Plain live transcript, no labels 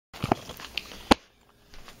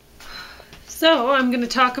So I'm going to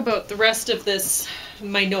talk about the rest of this,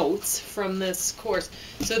 my notes from this course.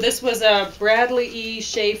 So this was a Bradley E.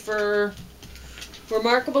 Schaefer,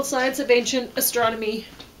 Remarkable Science of Ancient Astronomy.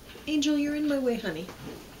 Angel, you're in my way, honey.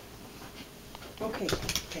 Okay,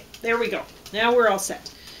 there we go. Now we're all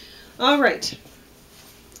set. All right.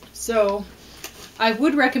 So I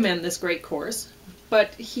would recommend this great course,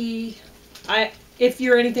 but if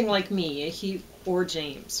you're anything like me, he or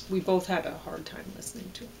James, we both had a hard time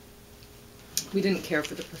listening to him. We didn't care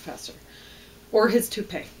for the professor or his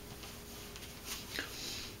toupee.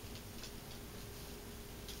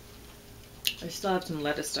 I still have some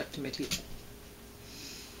lettuce stuck to my teeth.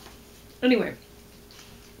 Anyway,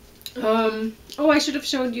 oh, I should have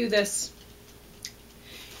showed you this.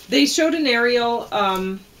 They showed an aerial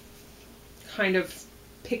kind of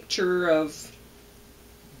picture of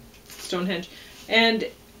Stonehenge, and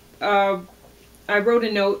I wrote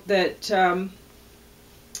a note that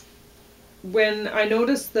when I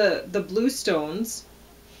noticed the blue stones,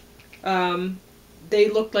 they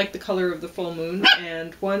looked like the color of the full moon,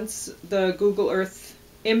 and once the Google Earth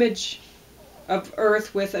image of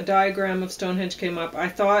Earth with a diagram of Stonehenge came up, I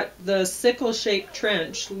thought the sickle-shaped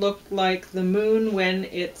trench looked like the moon when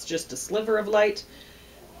it's just a sliver of light.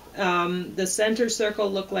 The center circle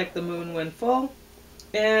looked like the moon when full,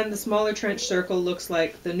 and the smaller trench circle looks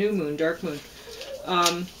like the new moon, dark moon.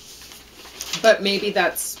 But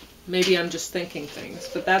maybe I'm just thinking things,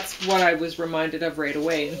 but that's what I was reminded of right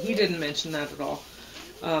away, and he didn't mention that at all.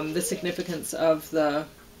 The significance of the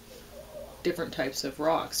different types of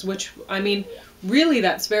rocks, which, I mean, really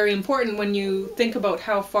that's very important when you think about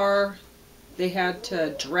how far they had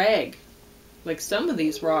to drag. Like, some of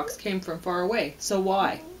these rocks came from far away, so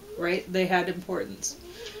why, right? They had importance.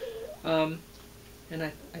 And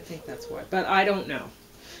I think that's why, but I don't know.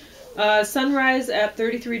 Sunrise at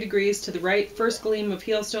 33 degrees to the right, first gleam of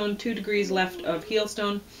Heelstone, 2 degrees left of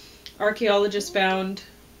Heelstone. Archaeologists found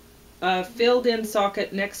a filled-in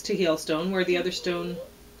socket next to Heelstone, where the other stone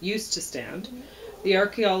used to stand. The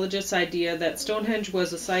archaeologists' idea that Stonehenge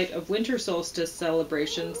was a site of winter solstice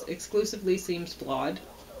celebrations exclusively seems flawed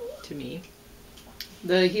to me.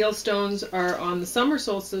 The Heelstones are on the summer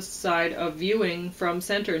solstice side of viewing from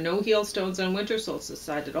center. No Heelstones on winter solstice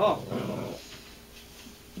side at all.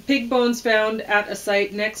 Pig bones found at a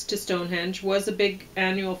site next to Stonehenge was a big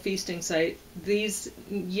annual feasting site. These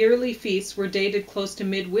yearly feasts were dated close to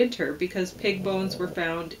midwinter because pig bones were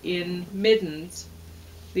found in middens.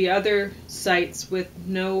 The other sites with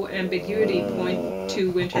no ambiguity point to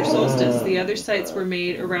winter solstice. The other sites were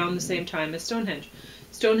made around the same time as Stonehenge.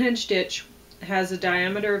 Stonehenge Ditch has a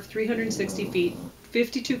diameter of 360 feet,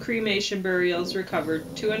 52 cremation burials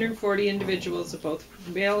recovered, 240 individuals of both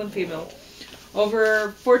male and female.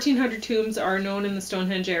 Over 1,400 tombs are known in the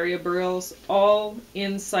Stonehenge area, burials all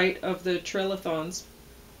in sight of the trilithons.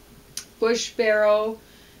 Bush barrow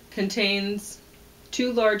contains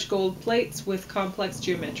 2 large gold plates with complex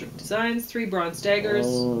geometric designs, 3 bronze daggers,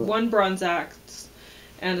 1 bronze axe,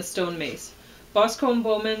 and a stone mace. Boscombe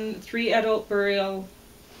Bowman, 3 adults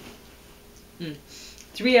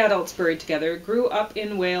buried together, grew up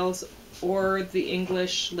in Wales or the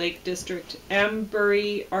English Lake District.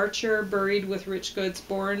 Ambury Archer, buried with rich goods,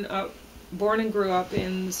 born and grew up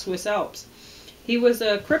in the Swiss Alps. He was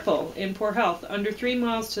a cripple in poor health. Under 3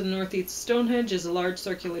 miles to the northeast of Stonehenge is a large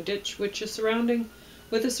circular ditch with a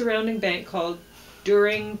surrounding bank called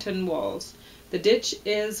Durrington Walls. The ditch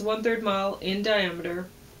is 1/3 mile in diameter.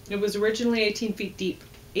 It was originally 18 feet deep.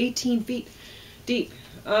 18 feet deep.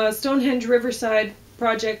 Stonehenge Riverside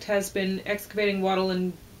Project has been excavating wattle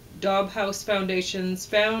and daub house foundations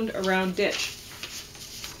found around ditch.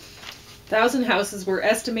 1,000 houses were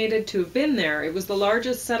estimated to have been there. It was the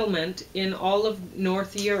largest settlement in all of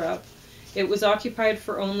North Europe. It was occupied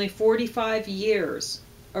for only 45 years,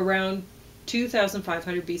 around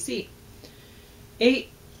 2,500 BC.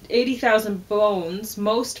 80,000 bones,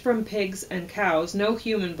 most from pigs and cows, no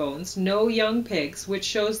human bones, no young pigs, which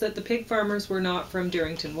shows that the pig farmers were not from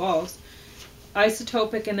Durrington Walls.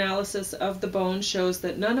 Isotopic analysis of the bones shows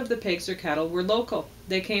that none of the pigs or cattle were local.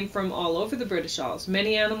 They came from all over the British Isles.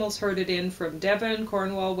 Many animals herded in from Devon,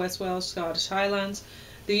 Cornwall, West Wales, Scottish Highlands.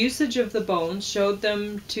 The usage of the bones showed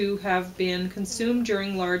them to have been consumed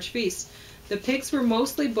during large feasts. The pigs were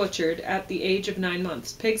mostly butchered at the age of 9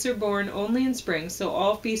 months. Pigs are born only in spring, so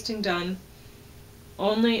all feasting done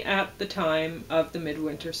only at the time of the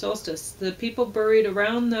midwinter solstice. The people buried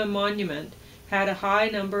around the monument had a high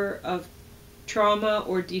number of trauma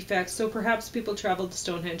or defects, so perhaps people traveled to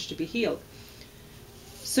Stonehenge to be healed.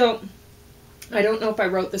 So, I don't know if I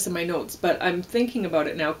wrote this in my notes, but I'm thinking about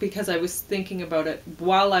it now because I was thinking about it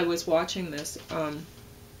while I was watching this.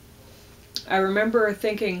 I remember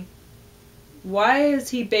thinking, why is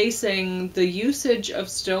he basing the usage of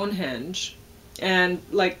Stonehenge, and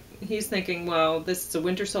like he's thinking, well, this is a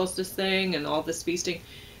winter solstice thing and all this feasting.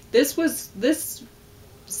 This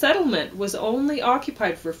settlement was only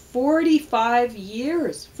occupied for 45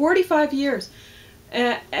 years. 45 years.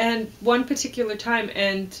 And one particular time,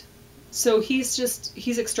 and so he's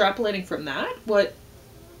extrapolating from that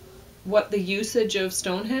what the usage of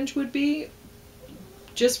Stonehenge would be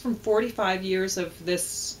just from 45 years of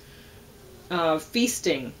this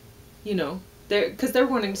feasting, you know, because they're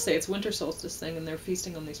wanting to say it's winter solstice thing, and they're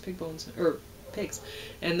feasting on these pig bones, or pigs,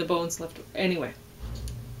 and the bones left. Anyway,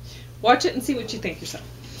 watch it and see what you think yourself.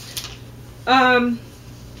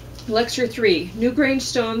 Lecture 3. Newgrange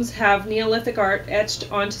stones have Neolithic art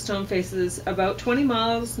etched onto stone faces about 20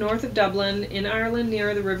 miles north of Dublin in Ireland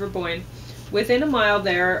near the River Boyne. Within a mile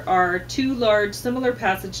there are two large similar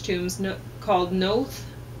passage tombs called Noath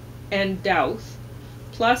and Douth,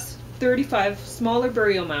 plus 35 smaller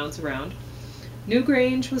burial mounds around.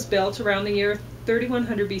 Newgrange was built around the year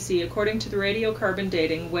 3100 BC according to the radiocarbon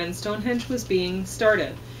dating when Stonehenge was being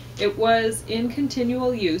started. It was in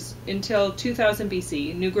continual use until 2000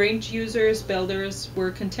 BC. Newgrange users, builders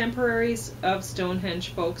were contemporaries of Stonehenge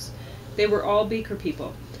folks. They were all Beaker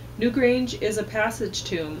people. Newgrange is a passage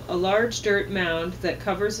tomb, a large dirt mound that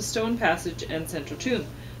covers a stone passage and central tomb.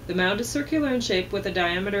 The mound is circular in shape with a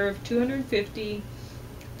diameter of 250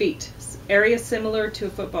 feet, area similar to a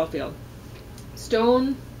football field.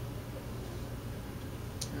 Stone,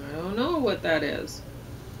 I don't know what that is.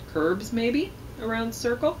 Curbs maybe? Around the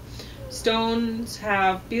circle. Stones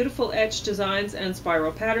have beautiful etched designs and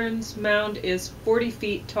spiral patterns. Mound is 40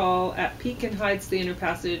 feet tall at peak and hides the inner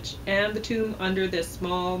passage and the tomb under this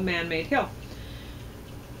small man-made hill.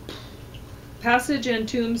 Passage and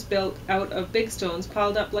tombs built out of big stones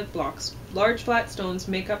piled up like blocks. Large flat stones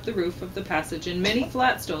make up the roof of the passage, and many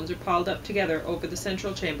flat stones are piled up together over the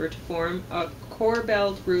central chamber to form a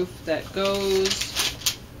corbelled roof that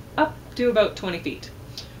goes up to about 20 feet.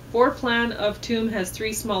 Floor plan of tomb has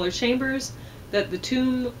 3 smaller chambers, that the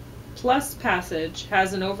tomb plus passage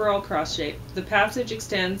has an overall cross shape. The passage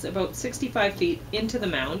extends about 65 feet into the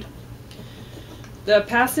mound. The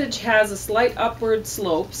passage has a slight upward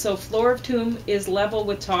slope, so floor of tomb is level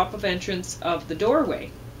with top of entrance of the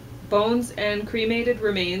doorway. Bones and cremated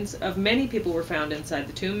remains of many people were found inside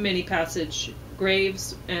the tomb. Many passage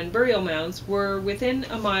graves and burial mounds were within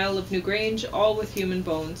a mile of Newgrange, all with human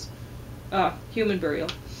bones, human burial.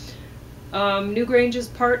 Newgrange is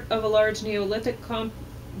part of a large Neolithic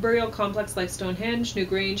burial complex like Stonehenge.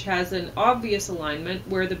 Newgrange has an obvious alignment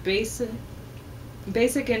where the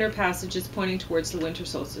basic inner passage is pointing towards the winter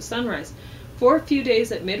solstice sunrise. For a few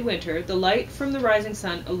days at midwinter, the light from the rising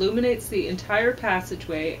sun illuminates the entire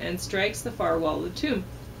passageway and strikes the far wall of the tomb.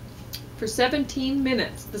 For 17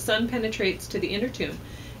 minutes, the sun penetrates to the inner tomb,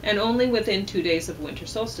 and only within 2 days of winter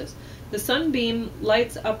solstice. The sunbeam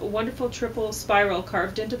lights up a wonderful triple spiral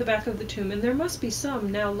carved into the back of the tomb, and there must be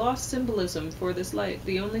some now lost symbolism for this light.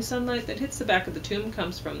 The only sunlight that hits the back of the tomb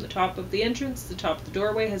comes from the top of the entrance. The top of the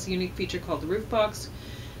doorway has a unique feature called the roof box.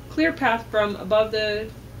 Clear path from above the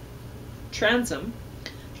transom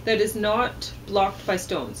that is not blocked by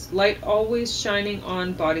stones. Light always shining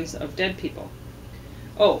on bodies of dead people.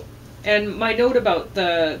 Oh, and my note about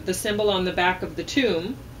the symbol on the back of the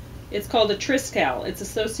tomb, it's called a triskel. It's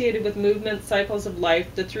associated with movement, cycles of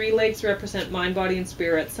life. The 3 legs represent mind, body, and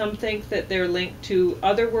spirit. Some think that they're linked to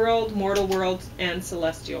other world, mortal world, and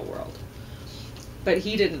celestial world. But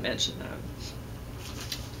he didn't mention that.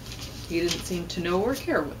 He didn't seem to know or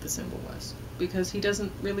care what the symbol was, because he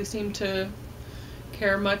doesn't really seem to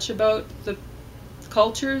care much about the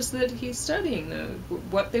cultures that he's studying,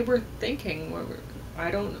 what they were thinking.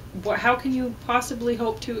 How can you possibly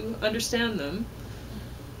hope to understand them?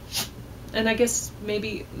 And I guess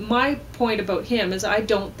maybe my point about him is I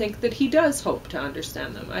don't think that he does hope to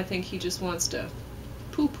understand them. I think he just wants to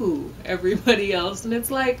poo-poo everybody else. And it's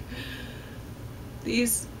like,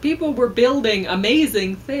 these people were building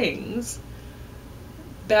amazing things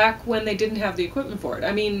back when they didn't have the equipment for it.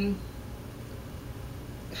 I mean,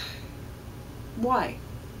 why?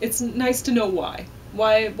 It's nice to know why.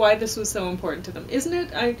 Why this was so important to them, isn't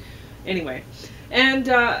it? Anyway. And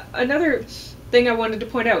another thing I wanted to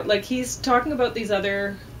point out, like, he's talking about these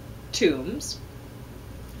other tombs.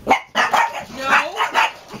 No,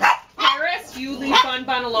 Harris, you leave Bun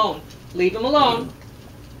Bun alone. Leave him alone.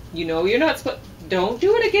 You know you're not supposed. Don't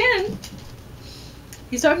do it again.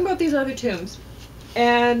 He's talking about these other tombs,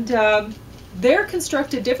 and they're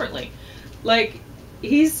constructed differently. Like,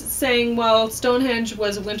 he's saying, well, Stonehenge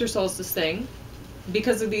was a winter solstice thing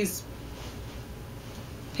because of these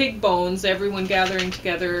pig bones, everyone gathering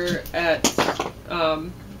together at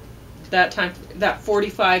that time, that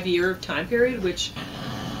 45-year time period, which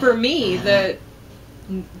for me,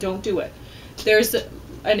 don't do it. There's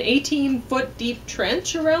an 18-foot deep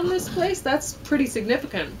trench around this place. That's pretty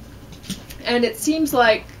significant. And it seems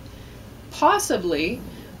like possibly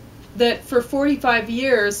that for 45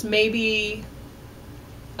 years, maybe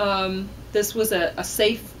this was a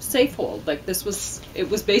safe hold. Like it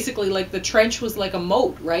was basically like the trench was like a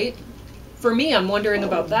moat, right? For me, I'm wondering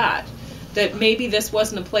about that maybe this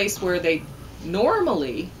wasn't a place where they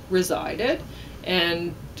normally resided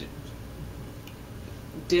and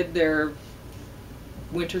did their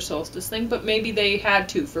winter solstice thing, but maybe they had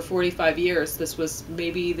to for 45 years. This was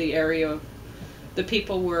maybe the area the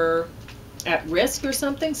people were at risk or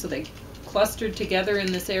something, so they clustered together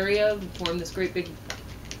in this area, formed this great big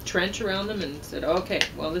trench around them, and said, okay,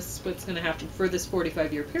 well, this is what's going to happen for this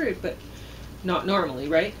 45-year period, but not normally,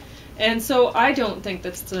 right? And so I don't think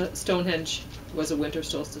that Stonehenge was a winter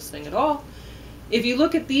solstice thing at all. If you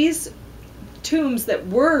look at these tombs that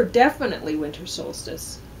were definitely winter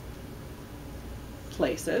solstice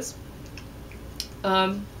places,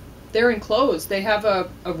 they're enclosed. They have a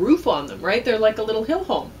roof on them, right? They're like a little hill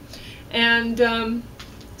home. And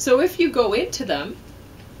so if you go into them,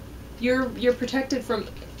 you're protected from,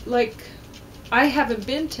 like, I haven't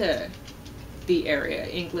been to the area,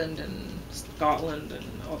 England and Scotland and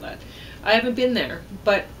all that. I haven't been there,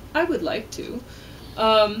 but I would like to.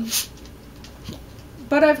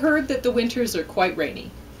 But I've heard that the winters are quite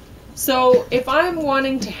rainy. So if I'm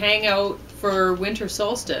wanting to hang out for winter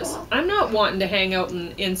solstice, I'm not wanting to hang out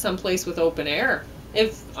in some place with open air.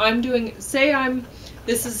 If I'm doing,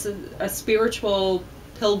 this is a spiritual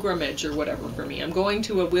pilgrimage or whatever for me. I'm going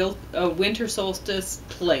to a winter solstice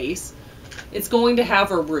place. It's going to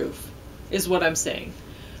have a roof, is what I'm saying.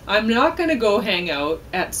 I'm not going to go hang out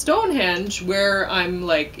at Stonehenge where I'm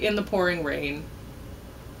like in the pouring rain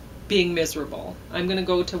being miserable. I'm going to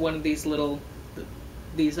go to one of these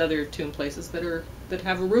other tomb places that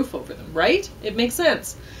have a roof over them, right? It makes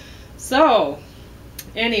sense. So,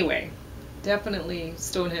 anyway, definitely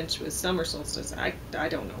Stonehenge with summer solstice. I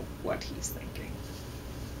don't know what he's thinking.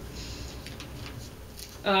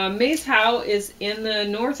 Maes Howe is in the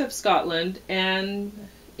north of Scotland and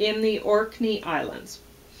in the Orkney Islands.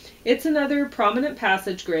 It's another prominent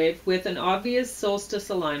passage grave with an obvious solstice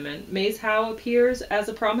alignment. Maes Howe appears as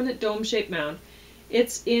a prominent dome-shaped mound.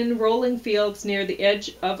 It's in rolling fields near the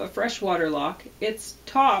edge of a freshwater loch. Its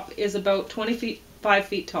top is about 25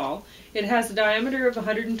 feet tall. It has a diameter of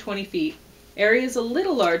 120 feet. Area is a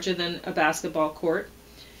little larger than a basketball court.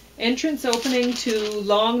 Entrance opening to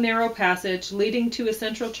long, narrow passage leading to a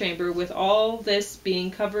central chamber, with all this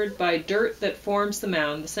being covered by dirt that forms the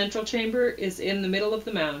mound. The central chamber is in the middle of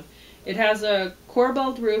the mound. It has a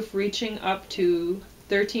corbelled roof reaching up to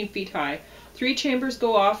 13 feet high. 3 chambers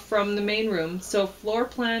go off from the main room, so floor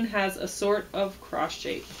plan has a sort of cross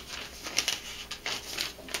shape.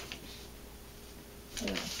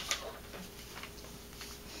 Yeah.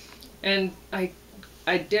 And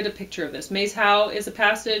I did a picture of this. Maes Howe is a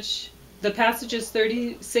passage. The passage is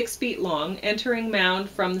 36 feet long, entering mound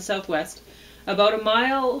from the southwest. About a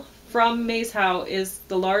mile from Maes Howe is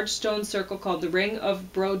the large stone circle called the Ring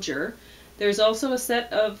of Broger. There's also a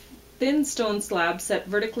set of thin stone slabs set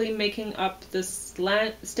vertically making up the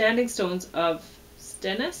standing stones of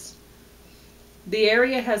Stennis. The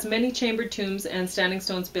area has many chambered tombs and standing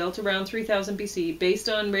stones built around 3000 BC based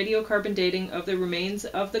on radiocarbon dating of the remains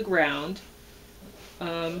of the ground.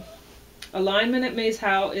 Alignment at Maes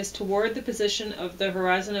Howe is toward the position of the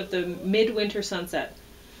horizon of the midwinter sunset.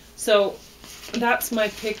 So that's my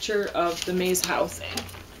picture of the Maes Howe thing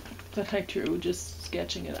that I drew, just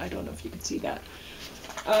sketching it. I don't know if you can see that.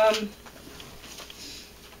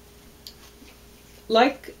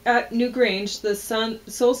 Like at Newgrange, the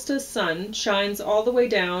solstice sun shines all the way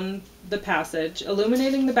down the passage,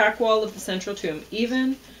 illuminating the back wall of the central tomb.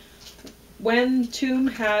 Even when tomb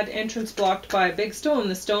had entrance blocked by a big stone,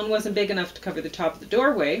 the stone wasn't big enough to cover the top of the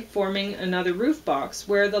doorway, forming another roof box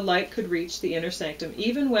where the light could reach the inner sanctum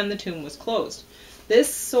even when the tomb was closed.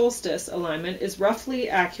 This solstice alignment is roughly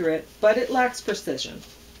accurate, but it lacks precision.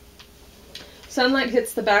 Sunlight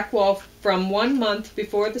hits the back wall from 1 month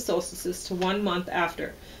before the solstices to 1 month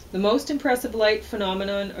after. The most impressive light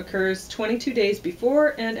phenomenon occurs 22 days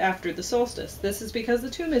before and after the solstice. This is because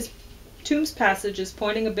the tomb's passage is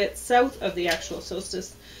pointing a bit south of the actual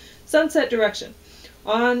solstice sunset direction.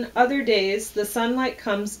 On other days, the sunlight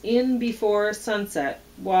comes in before sunset,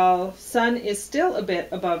 while sun is still a bit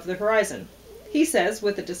above the horizon. He says,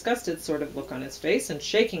 with a disgusted sort of look on his face and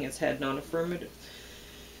shaking his head non-affirmative.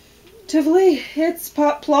 Alternatively, it's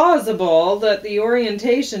plausible that the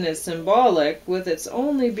orientation is symbolic, with it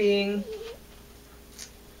only being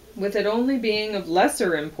of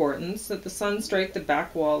lesser importance that the sun strike the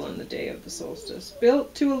back wall on the day of the solstice.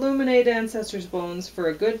 Built to illuminate ancestors' bones for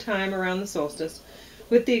a good time around the solstice,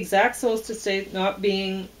 with the exact solstice date not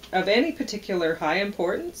being of any particular high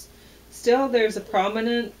importance, still there's a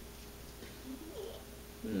prominent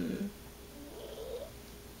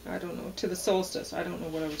to the solstice. I don't know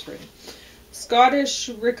what I was reading. Scottish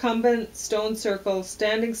recumbent stone circle,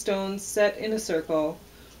 standing stones set in a circle.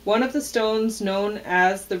 One of the stones, known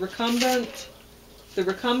as the recumbent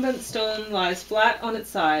stone, lies flat on its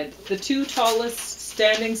side. The two tallest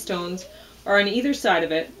standing stones are on either side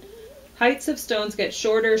of it. Heights of stones get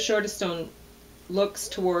shorter. Shortest stone looks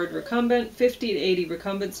toward recumbent. 50 to 80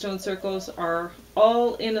 recumbent stone circles are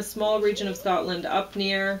all in a small region of Scotland up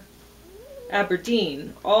near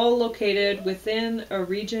Aberdeen, all located within a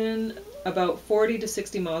region about 40 to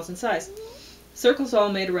 60 miles in size. Circles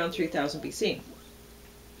all made around 3000 BC.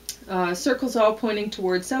 Circles all pointing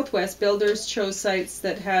toward southwest. Builders chose sites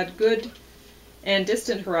that had good and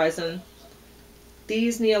distant horizon.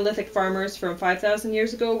 These Neolithic farmers from 5,000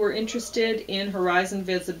 years ago were interested in horizon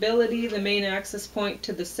visibility. The main axis point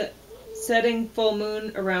to the setting full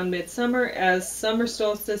moon around midsummer. As summer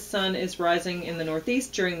solstice sun is rising in the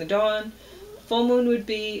northeast during the dawn, full moon would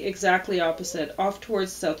be exactly opposite, off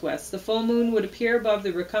towards the southwest. The full moon would appear above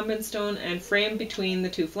the recumbent stone and frame between the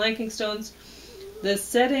two flanking stones. The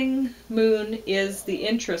setting moon is the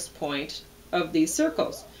interest point of these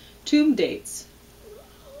circles. Tomb dates: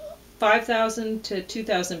 5000 to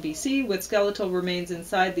 2000 BC, with skeletal remains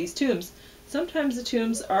inside these tombs. Sometimes the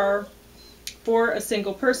tombs are for a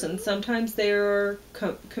single person. Sometimes they are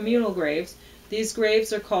communal graves. These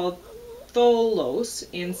graves are called Tholos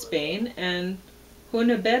in Spain and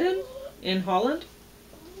Hunebedden in Holland.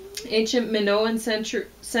 Ancient Minoan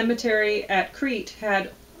cemetery at Crete had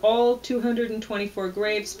all 224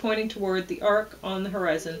 graves pointing toward the arc on the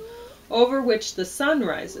horizon, over which the sun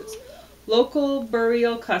rises. Local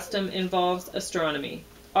burial custom involves astronomy.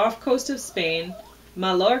 Off coast of Spain,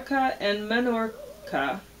 Mallorca and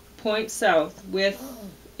Menorca point south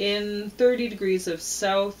within 30 degrees of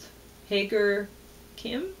South Hager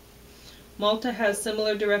Kim. Malta has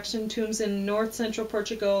similar direction. Tombs in north-central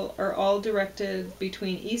Portugal are all directed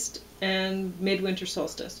between east and midwinter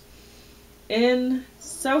solstice. In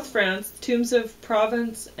South France, tombs of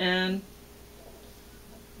Provence and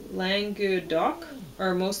Languedoc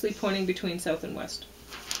are mostly pointing between south and west.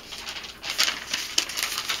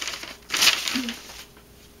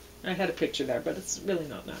 I had a picture there, but it's really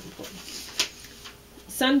not that important.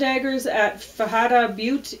 Sun daggers at Fajada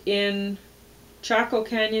Butte in Chaco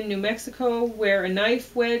Canyon, New Mexico, where a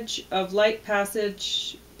knife wedge of light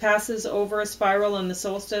passes over a spiral on the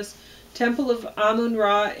solstice. Temple of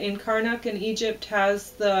Amun-Ra in Karnak in Egypt has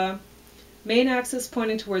the main axis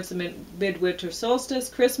pointing towards the midwinter solstice.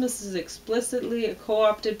 Christmas is explicitly a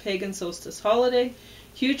co-opted pagan solstice holiday.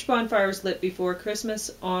 Huge bonfires lit before Christmas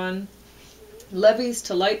on levees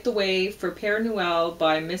to light the way for Père Noël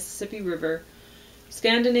by Mississippi River.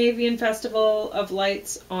 Scandinavian Festival of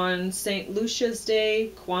Lights on St. Lucia's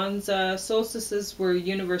Day. Kwanzaa solstices were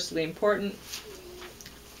universally important.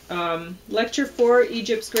 Lecture 4,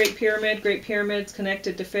 Egypt's Great Pyramid. Great Pyramids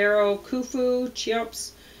connected to Pharaoh Khufu,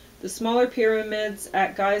 Cheops. The smaller pyramids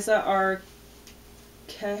at Giza are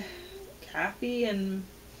Kafi and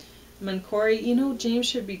Menkori. You know, James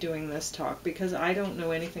should be doing this talk because I don't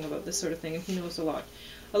know anything about this sort of thing and he knows a lot.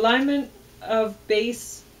 Alignment of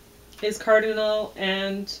base is cardinal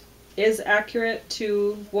and is accurate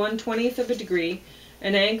to 1/20th of a degree,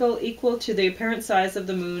 an angle equal to the apparent size of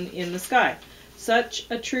the moon in the sky. Such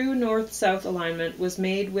a true north-south alignment was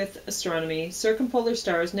made with astronomy. Circumpolar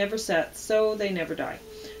stars never set, so they never die.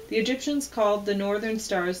 The Egyptians called the northern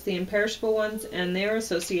stars the imperishable ones, and they are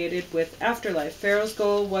associated with afterlife. Pharaoh's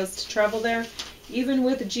goal was to travel there. Even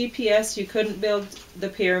with a GPS, you couldn't build the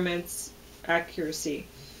pyramids' accuracy.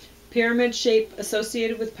 Pyramid shape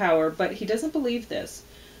associated with power, but he doesn't believe this.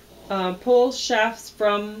 Pole shafts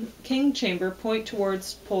from King Chamber point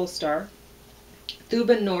towards Pole Star,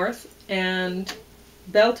 Thuban north, and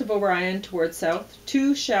Belt of Orion towards south.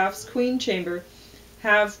 Two shafts, Queen Chamber,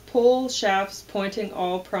 have pole shafts pointing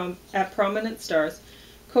all at prominent stars,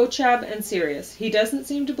 Kochab and Sirius. He doesn't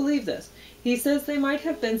seem to believe this. He says they might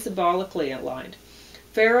have been symbolically aligned.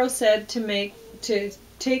 Pharaoh said to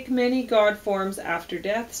take many god forms after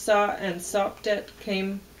death. Sa and Sopdet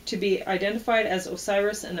came to be identified as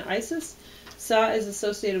Osiris and Isis. Sa is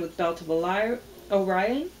associated with Belt of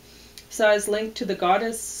Orion. Sa is linked to the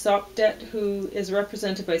goddess Sopdet, who is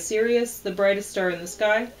represented by Sirius, the brightest star in the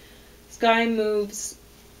sky. Sky moves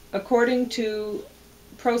according to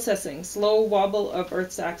processing, slow wobble of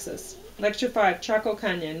Earth's axis. Lecture 5, Chaco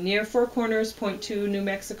Canyon. Near Four Corners, Point 2, New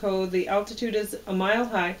Mexico, the altitude is a mile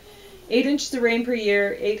high. 8 inches of rain per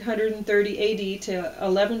year, 830 AD to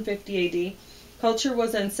 1150 AD. Culture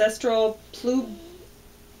was ancestral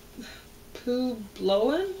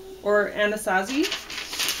Puebloan or Anasazi.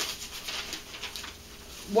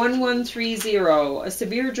 1130. A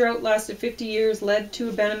severe drought lasted 50 years, led to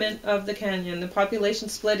abandonment of the canyon. The population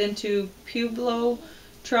split into Pueblo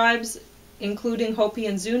tribes, including Hopi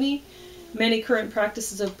and Zuni. Many current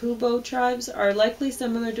practices of Pueblo tribes are likely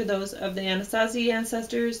similar to those of the Anasazi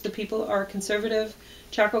ancestors. The people are conservative.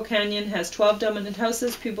 Chaco Canyon has 12 dominant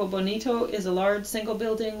houses. Pueblo Bonito is a large single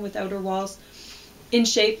building with outer walls in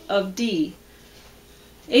shape of D.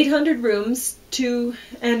 800 rooms,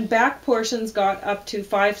 and back portions got up to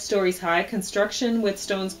 5 stories high. Construction with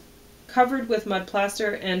stones covered with mud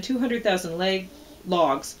plaster and 200,000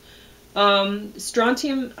 logs.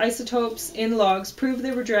 Strontium isotopes in logs prove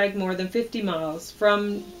they were dragged more than 50 miles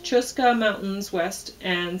from Chusca Mountains west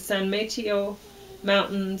and San Mateo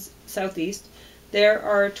Mountains southeast. There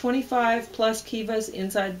are 25 plus kivas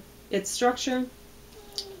inside its structure,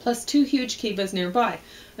 plus 2 huge kivas nearby.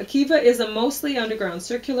 A kiva is a mostly underground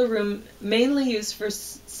circular room mainly used for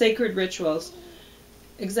sacred rituals.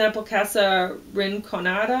 Example, Casa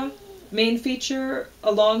Rinconada. Main feature,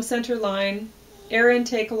 a long center line, air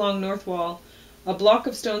intake along north wall, a block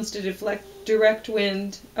of stones to deflect direct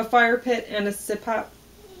wind, a fire pit, and a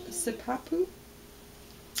sipapu.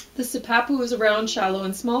 The sipapu is a round, shallow,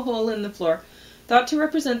 and small hole in the floor, thought to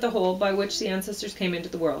represent the hole by which the ancestors came into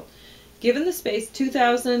the world. Given the space,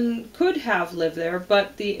 2,000 could have lived there,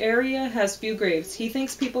 but the area has few graves. He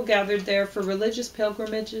thinks people gathered there for religious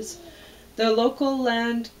pilgrimages. The local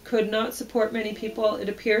land could not support many people. It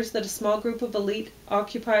appears that a small group of elite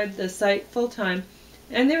occupied the site full-time,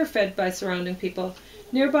 and they were fed by surrounding people.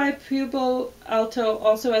 Nearby, Pueblo Alto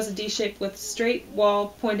also has a D shape with straight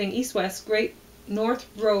wall pointing east-west. Great North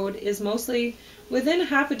Road is mostly within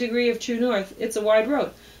half a degree of true north. It's a wide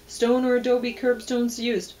road. Stone or adobe curbstones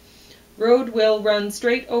used. Road will run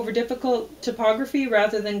straight over difficult topography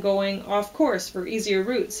rather than going off course for easier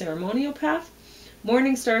route. Ceremonial path.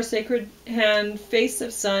 Morning star, sacred hand, face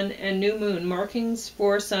of sun, and new moon, markings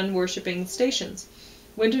for sun worshipping stations.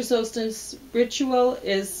 Winter solstice ritual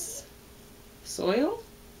is soil.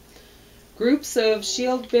 Groups of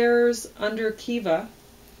shield bearers under kiva.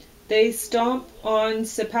 They stomp on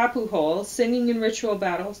sipapu hole, singing in ritual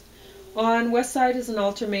battles. On west side is an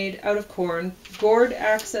altar made out of corn. Gourd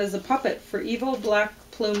acts as a puppet for evil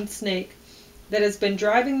black-plumed snake that has been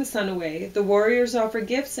driving the sun away. The warriors offer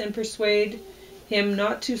gifts and persuade him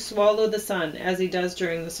not to swallow the sun, as he does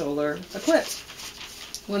during the solar eclipse.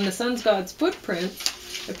 When the sun god's footprint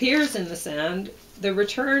appears in the sand, the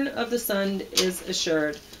return of the sun is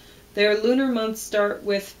assured. Their lunar months start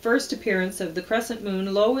with first appearance of the crescent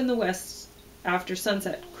moon low in the west after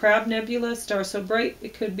sunset. Crab Nebula, star so bright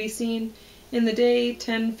it could be seen in the day.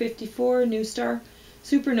 1054, new star.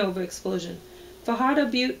 Supernova explosion.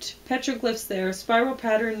 Fajada Butte, petroglyphs there. Spiral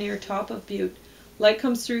pattern near top of Butte. Light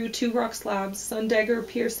comes through 2 rock slabs. Sun dagger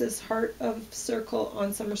pierces heart of circle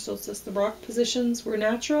on summer solstice. The rock positions were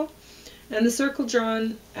natural, and the circle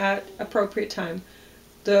drawn at appropriate time.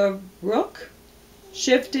 The rook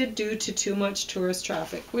shifted due to too much tourist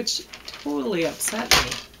traffic, which totally upset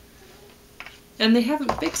me. And they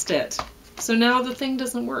haven't fixed it, so now the thing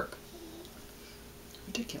doesn't work.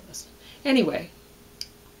 Ridiculous. Anyway,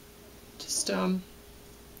 just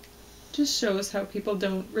shows how people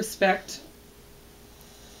don't respect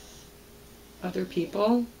other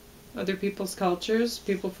people, other people's cultures,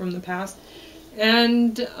 people from the past.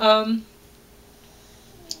 And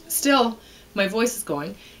still, my voice is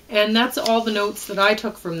going. And that's all the notes that I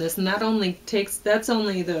took from this. And that's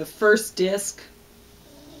only the first disc,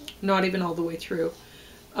 not even all the way through.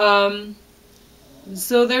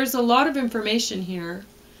 So there's a lot of information here.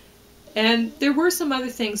 And there were some other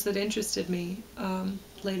things that interested me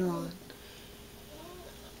later on.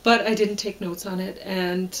 But I didn't take notes on it,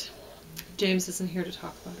 and James isn't here to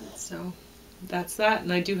talk about it, so that's that.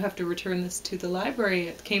 And I do have to return this to the library.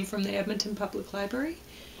 It came from the Edmonton Public Library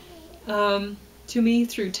to me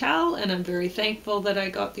through TAL, and I'm very thankful that I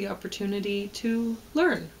got the opportunity to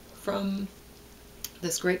learn from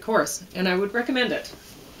this great course, and I would recommend it.